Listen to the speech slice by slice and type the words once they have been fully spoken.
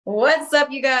What's up,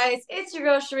 you guys? It's your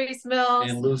girl Charisse Mills,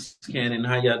 And Luce Cannon.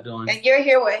 How y'all doing? and you're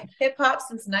here with hip hop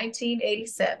since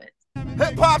 1987.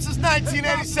 Hip hop since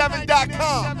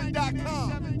 1987.com.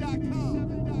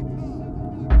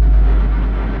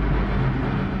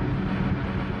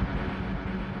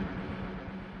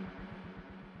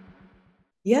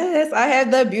 Yes, I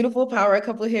have the beautiful power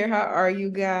couple here. How are you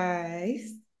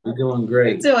guys? We're doing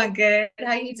great. Doing good.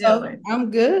 How you Oh, doing?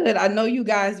 I'm good. I know you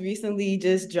guys recently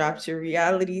just dropped your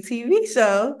reality TV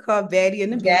show called Baddie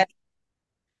and the Yes,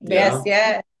 Beat. yes, Yeah.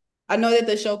 yes. I know that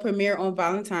the show premiered on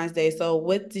Valentine's Day. So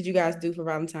what did you guys do for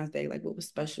Valentine's Day? Like what was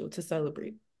special to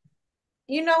celebrate?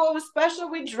 You know what was special?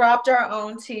 We dropped our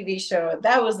own TV show.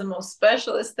 That was the most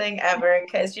specialist thing ever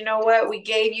because you know what? We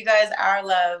gave you guys our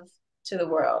love to the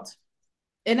world.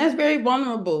 And that's very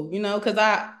vulnerable, because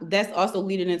that's also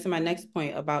leading into my next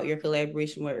point about your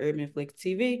collaboration with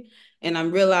UrbanFlixTV. And I'm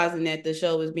realizing that the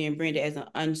show is being branded as an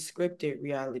unscripted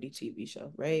reality TV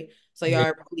show, right? So y'all Yeah,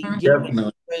 are really getting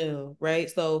definitely. real,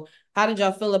 right? So how did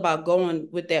y'all feel about going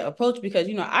with that approach? Because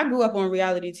I grew up on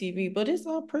reality TV, but it's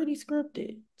all pretty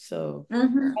scripted. So how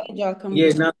Mhm. did y'all come Yeah,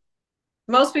 with no,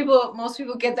 Most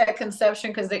people get that conception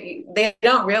because they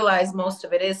don't realize most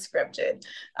of it is scripted.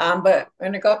 But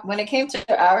when it came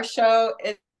to our show,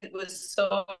 it was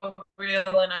so real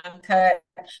and uncut.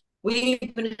 We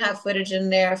even have footage in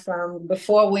there from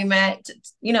before we met,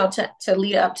 to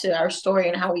lead up to our story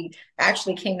and how we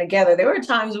actually came together. There were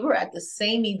times we were at the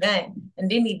same event and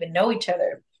didn't even know each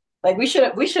other. Like we should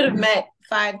have met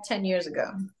 5, 10 years ago.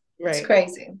 It's right?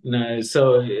 crazy. no.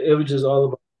 So it was just all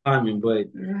about timing, but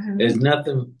there's Mhm.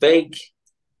 nothing fake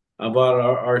about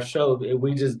our show.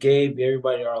 We just gave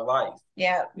everybody our life.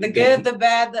 Yeah, the We good, gave the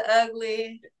bad, the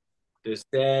ugly. the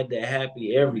sad, the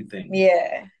happy, everything.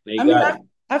 Yeah. They I mean, got I, it.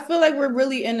 I feel like we're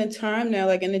really in a time now,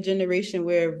 like in a generation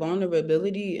where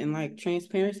vulnerability and like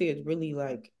transparency is really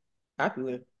like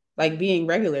popular, like being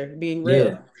regular, being real.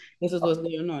 Yeah. This is what's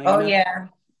going on, Oh yeah.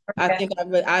 I Yeah. think I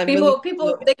really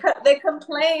People they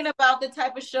complain about the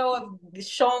type of show of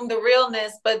showing the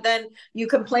realness, but then you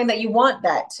complain that you want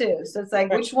that too. So it's like,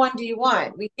 right, which one do you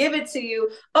want? We give it to you.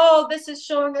 Oh, this is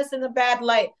showing us in the bad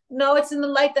light. No, it's in the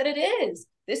light that it is.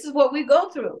 This is what we go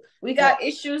through. We right. got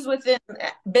issues within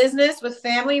business, with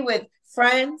family, with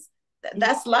friends. Mhm.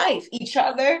 That's life. Each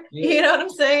other. Yeah. You know what I'm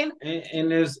saying?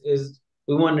 And there's is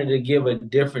we wanted to give a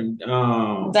different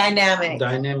Dynamic.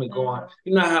 dynamic going.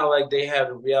 You know how like they have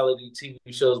the reality TV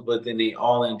shows, but then they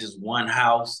all in just one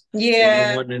house, and they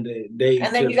Yeah. wanted to they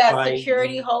And then you just got fight.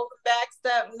 security holding back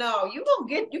stuff. No, you gonna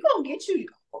get you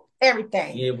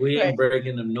everything. Yeah, we Right. ain't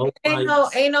breaking them no Ain't no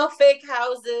fights. ain't no fake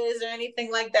houses or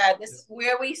anything like that. This is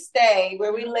where we stay,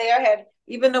 where we lay our head,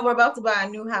 even though we're about to buy a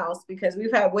new house because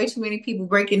we've had way too many people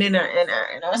breaking in our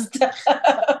stuff.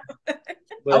 I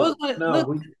But was gonna no, look.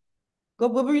 we Go.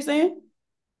 What were you saying?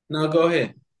 no go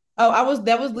ahead. Oh,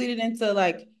 that was leading into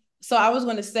like. So I was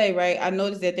going to say, right? I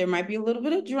noticed that there might be a little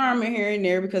bit of drama here and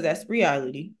there because that's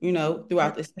reality,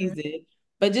 throughout the season.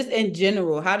 But just in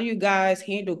general, how do you guys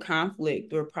handle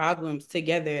conflict or problems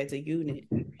together as a unit?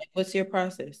 Like, what's your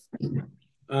process?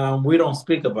 We don't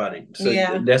speak about it, so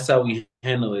Yeah. that's how we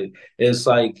handle it. It's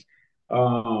like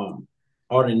all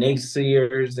the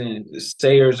naysayers and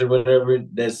sayers or whatever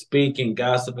that speak and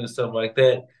gossip and stuff like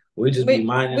that. We just be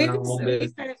minding our own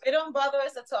business. It don't bother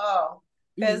us at all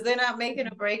because Mhm. they're not making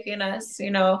or breaking us.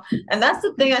 And that's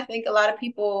the thing I think a lot of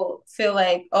people feel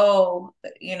like, oh,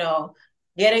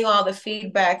 getting all the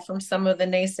feedback from some of the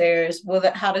naysayers,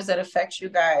 how does that affect you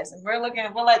guys? And we're like,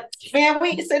 man,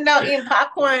 we sitting out eating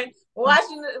popcorn,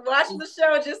 watching the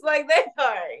show just like they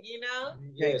are.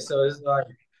 Yeah, so it's like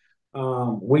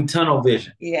we tunnel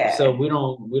vision. So Yeah. we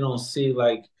don't see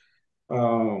like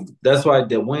that's why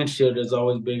the windshield is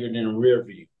always bigger than the rear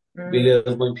view. Mhm.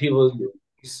 Because when people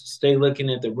stay looking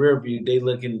at the rear view, they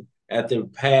looking at the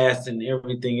past and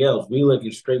everything else. We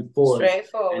looking straight forward. And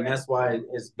Straightforward. that's why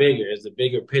it's bigger. It's a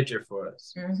bigger picture for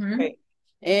us. Hmm. Right.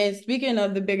 And speaking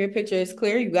of the bigger picture, it's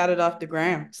clear you got it off the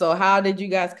ground. So how did you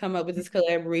guys come up with this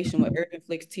collaboration with Urban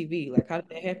Flix TV? Like, how did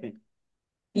that happen?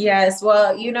 Yes,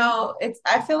 well, it's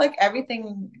I feel like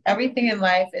everything in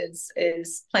life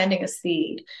is planting a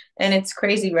seed. And it's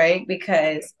crazy, right?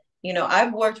 Because,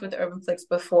 I've worked with Urban Flicks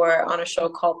before on a show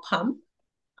called Pump,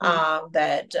 Mhm.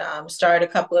 that starred a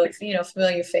couple of,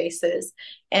 familiar faces.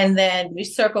 And then we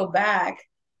circle back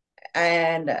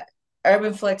and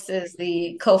Urban Flicks is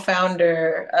the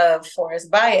co-founder of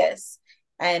Forest Bias.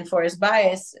 And Forest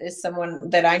Bias is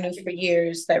someone that I knew for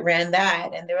years that ran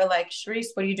that. And they were like, Charisse,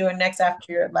 what are you doing next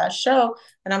after your last show?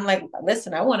 And I'm like,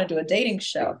 listen, I want to do a dating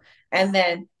show. And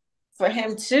then for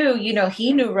him too, you know,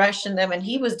 he knew Rush and them and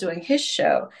he was doing his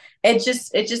show. It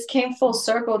just came full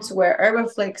circle to where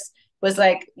UrbanFlix was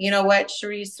like, you know what,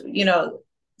 Charisse, you know,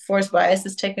 Force Bias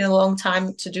is taking a long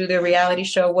time to do their reality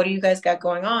show. What do you guys got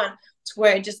going on? To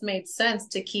where it just made sense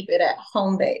to keep it at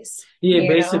home base. Yeah,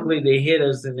 basically they hit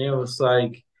us and it was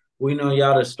like, we know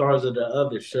y'all the stars of the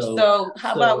other show. So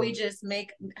how about we just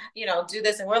make, you know, do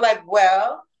this? And we're like,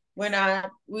 well, we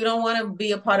don't want to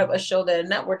be a part of a show that a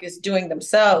network is doing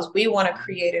themselves. We want to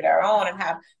create it our own and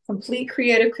have complete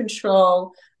creative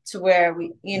control to where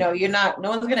we, you know, no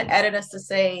one's going to edit us to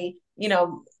say, you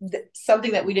know,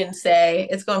 something that we didn't say.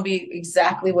 It's going to be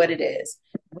exactly what it is,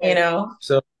 you know?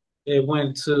 So it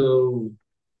went to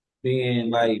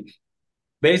being like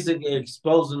basically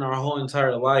exposing our whole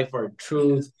entire life, our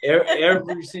truth,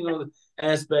 every single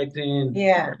aspect. And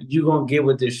you're going to get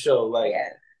with this show. Like,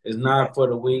 it's not for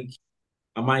the weak.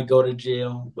 I might go to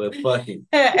jail, but fuck it.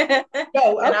 And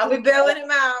I'll be bailing him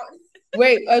out.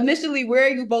 Wait, initially, where are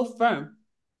you both from?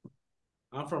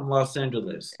 I'm from Los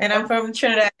Angeles. And I'm from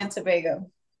Trinidad and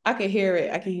Tobago. I can hear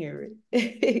it.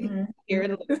 Hear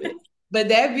it a little bit. But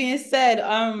that being said,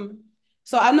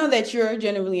 so I know that you're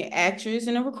generally an actress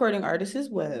and a recording artist as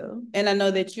well. And I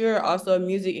know that you're also a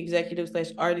music executive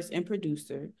 / artist and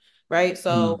producer, right?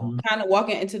 So kind of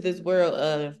walking into this world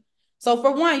of, so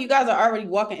for one, you guys are already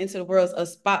walking into the world of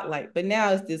spotlight, but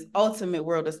now it's this ultimate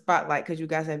world of spotlight because you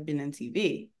guys have been in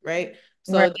TV, right?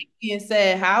 So that being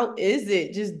said, how is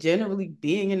it just generally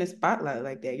being in the spotlight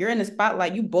like that? You're in the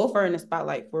spotlight. You both are in the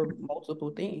spotlight for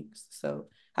multiple things. So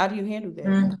how do you handle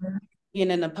that? Being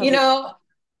in the public, you know,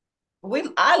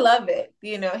 I love it.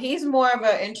 You know, he's more of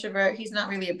an introvert. He's not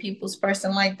really a people's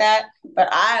person like that, but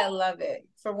I love it.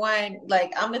 For one,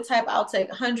 like I'm the type, I'll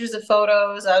take hundreds of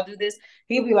photos. I'll do this.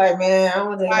 He'd be like, man, I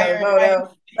want to take a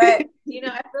photo. But you know,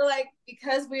 I feel like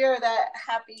because we are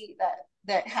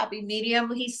that happy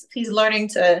medium, he's learning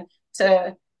to.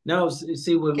 No,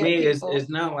 see, with me, it's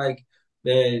not like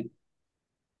that.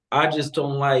 I just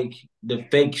don't like the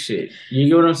fake shit. You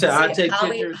get what I'm saying? I take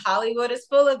pictures. Hollywood is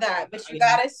full of that, but you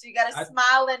gotta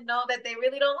smile and know that they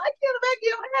really don't like you in the back of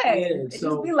your head. Yeah, it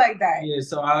just be like that. Yeah,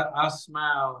 so I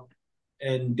smile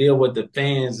and deal with the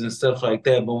fans and stuff like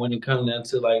that. But when it comes down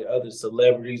to like other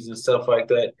celebrities and stuff like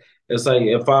that, it's like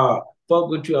if I fuck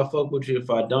with you, I fuck with you. If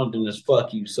I don't, then it's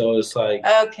fuck you. So it's like,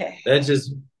 okay, that's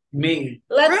just me.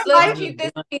 Let's keep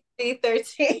this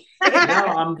PG-13.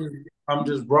 Now I'm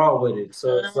just raw with it.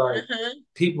 So it's like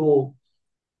people,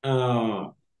 you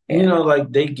know,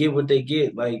 like they get what they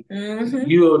get. Like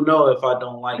you'll know if I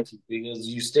don't like you because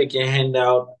you stick your hand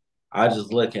out, I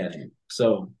just look at it.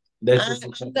 So that's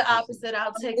just I'm the opposite.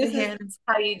 I'll take the hands.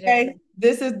 How you doing? Okay.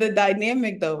 This is the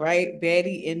dynamic though, right?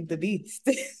 Baddie and the Beast.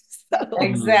 So,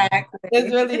 exactly.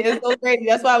 It's so crazy.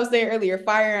 That's why I was saying earlier,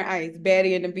 Fire and Ice,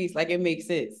 Baddie and the Beast. Like it makes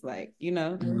sense. Like, you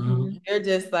know, they're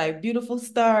just like beautiful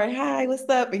star. Hi, what's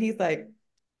up? And he's like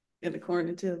in the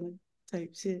corner chilling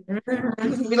type shit.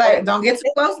 Be like, don't get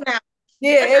too close now.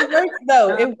 Yeah, it works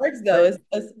though. It works though.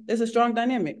 It's a strong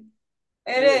dynamic.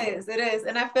 It is.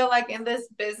 And I feel like in this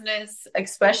business,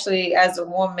 especially as a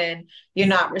woman, you're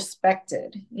not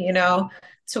respected, you know,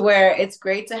 to where it's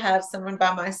great to have someone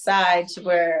by my side to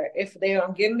where if they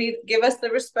don't give us the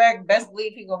respect, best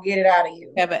believe he's gonna get it out of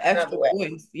you. Have an extra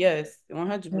voice. Yes,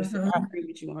 100%. I agree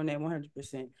with you on that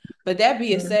 100%. But that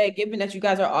being said, given that you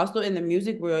guys are also in the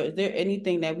music world, is there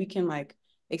anything that we can like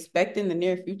expect in the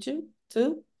near future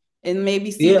too? And maybe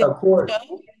see of course.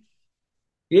 Show?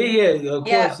 Yeah, of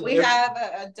course. We have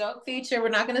a dope feature. We're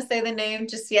not going to say the name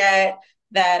just yet.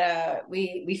 That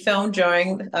we filmed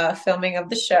during filming of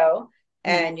the show,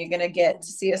 and you're going to get to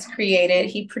see us create it.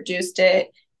 He produced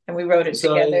it, and we wrote it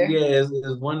together. Yeah,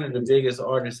 it's one of the biggest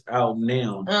artists out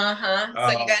now. So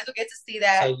you guys will get to see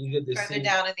that further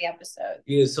down in the episode.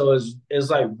 Yeah, so it's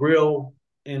like real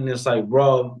and it's like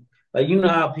raw. Like you know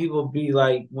how people be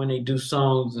like when they do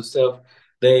songs and stuff,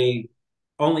 they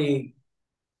only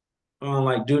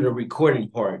like do the recording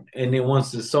part, and then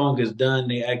once the song is done,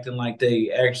 they acting like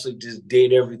they actually just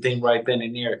did everything right then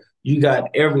and there. You got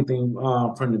everything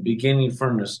from the beginning,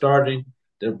 from the starting,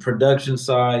 the production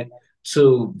side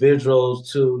to visuals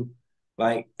to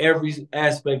like every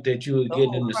aspect that you would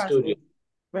get in the studio.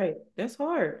 Right, that's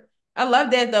hard. I love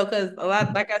that though, because a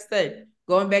lot, like I said,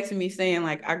 going back to me saying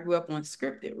like I grew up on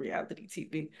scripted reality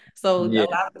TV, so a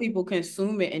lot of people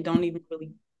consume it and don't even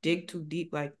really dig too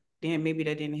deep. Like, damn, maybe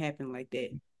that didn't happen like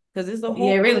that. Because it's a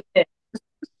whole it really did.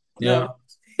 Yeah.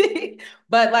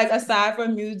 But like aside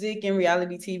from music and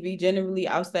reality TV, generally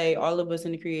I'll say all of us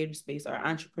in the creative space are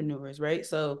entrepreneurs, right?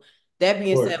 So that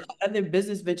being said, what other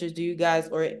business ventures do you guys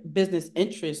or business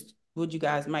interests would you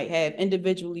guys might have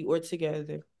individually or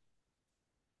together?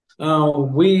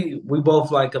 We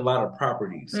both like a lot of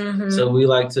properties, so we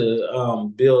like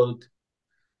to build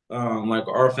like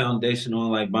our foundation on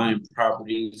like buying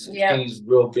properties. Yeah. She's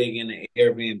real big in the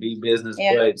Airbnb business.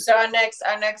 Yeah. But so our next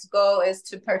goal is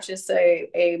to purchase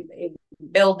a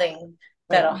building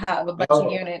that'll have a bunch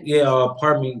of units. Yeah,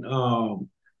 apartment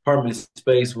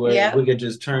space where we could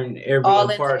just turn every all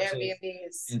into apartment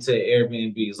Airbnbs. into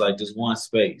Airbnbs, like just one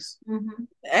space.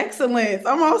 Excellent.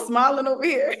 I'm all smiling over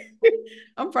here.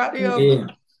 I'm proud of you.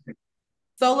 Yeah.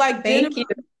 So like, Thank you.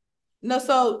 No,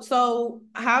 so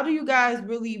how do you guys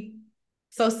really,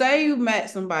 so say you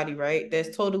met somebody, right,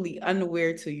 that's totally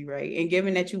unaware to you, right? And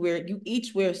given that you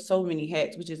each wear so many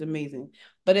hats, which is amazing.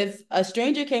 But if a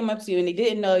stranger came up to you and they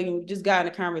didn't know you, just got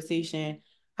in a conversation,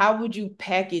 how would you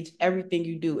package everything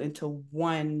you do into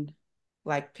one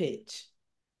like pitch?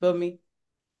 Feel me?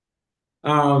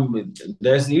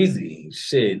 That's easy.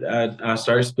 Shit. I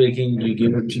start speaking, you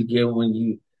get what you get when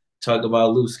you talk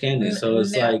about Luce Cannon. So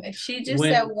it's like she just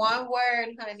said one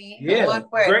word, honey. Yeah, one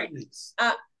word. Greatness.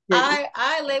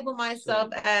 I label myself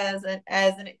as an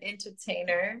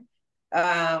entertainer,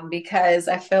 because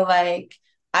I feel like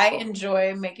I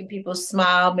enjoy making people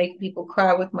smile, making people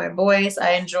cry with my voice.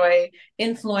 I enjoy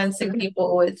influencing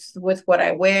people with what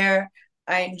I wear.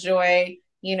 I enjoy,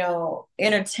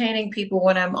 entertaining people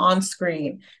when I'm on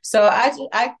screen. So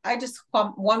I just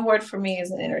one word for me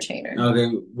is an entertainer.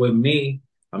 Okay, with me,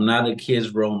 I'm not a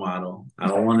kid's role model. I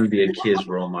don't want to be a kid's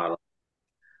role model.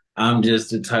 I'm just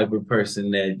the type of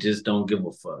person that just don't give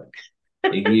a fuck.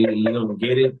 You don't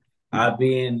get it. I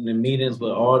be in the meetings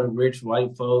with all the rich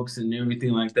white folks and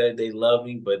everything like that. They love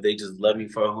me, but they just love me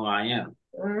for who I am.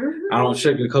 I don't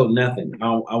sugarcoat nothing.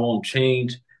 I won't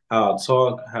change how I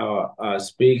talk, how I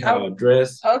speak, how I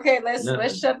dress. Okay, let's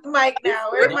shut the mic now.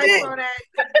 Where's my phone at?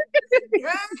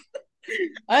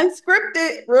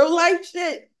 Unscripted, real life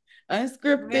shit.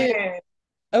 Unscripted. Man.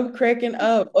 I'm cracking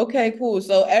up. Okay, cool.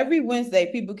 So every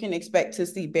Wednesday, people can expect to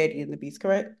see Baddie and the Beast,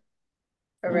 correct?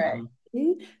 Correct.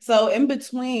 So in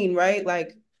between, right?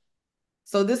 Like,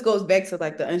 so this goes back to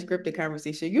like the unscripted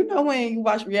conversation. You know, when you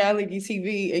watch reality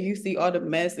TV and you see all the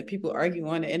mess that people argue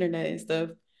on the internet and stuff,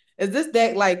 is this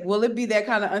that like, will it be that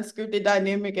kind of unscripted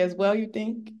dynamic as well, you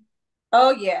think?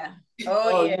 Oh, yeah.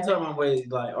 Oh, yeah. You talking about ways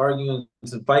like arguing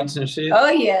to fights and shit? Oh,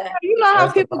 yeah. You know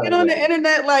how people get on the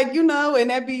internet, like, and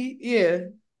that be, yeah.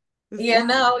 Yeah,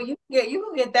 no, you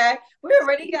can get that. We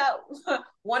already got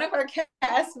one of our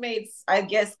castmates, I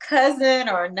guess, cousin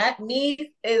or not niece,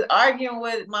 is arguing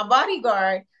with my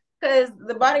bodyguard because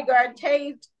the bodyguard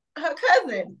tased her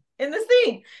cousin in the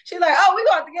scene. She's like, "Oh, we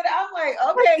going to get it." I'm like,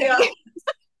 "Okay, y'all."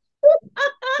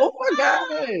 Oh my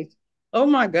gosh. Oh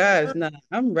my gosh. Nah,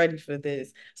 I'm ready for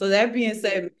this. So that being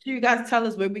said, make sure you guys tell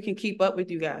us where we can keep up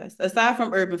with you guys, aside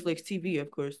from UrbanFlixTV,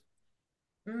 of course.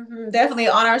 Definitely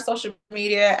on our social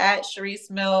media at Charisse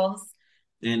Mills.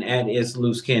 And at It's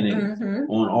Luce Cannon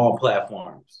on all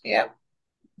platforms. Yep.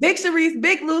 Big Charisse,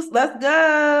 Big Luce, let's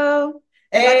go.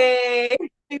 Hey.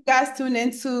 You guys tune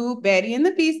into Baddie and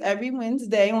the Beast every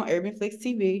Wednesday on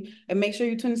UrbanFlixTV. And make sure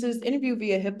you tune into this interview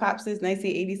via Hip Hop Since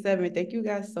 1987. Thank you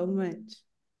guys so much.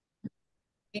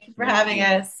 Thank you for having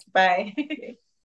us. Bye.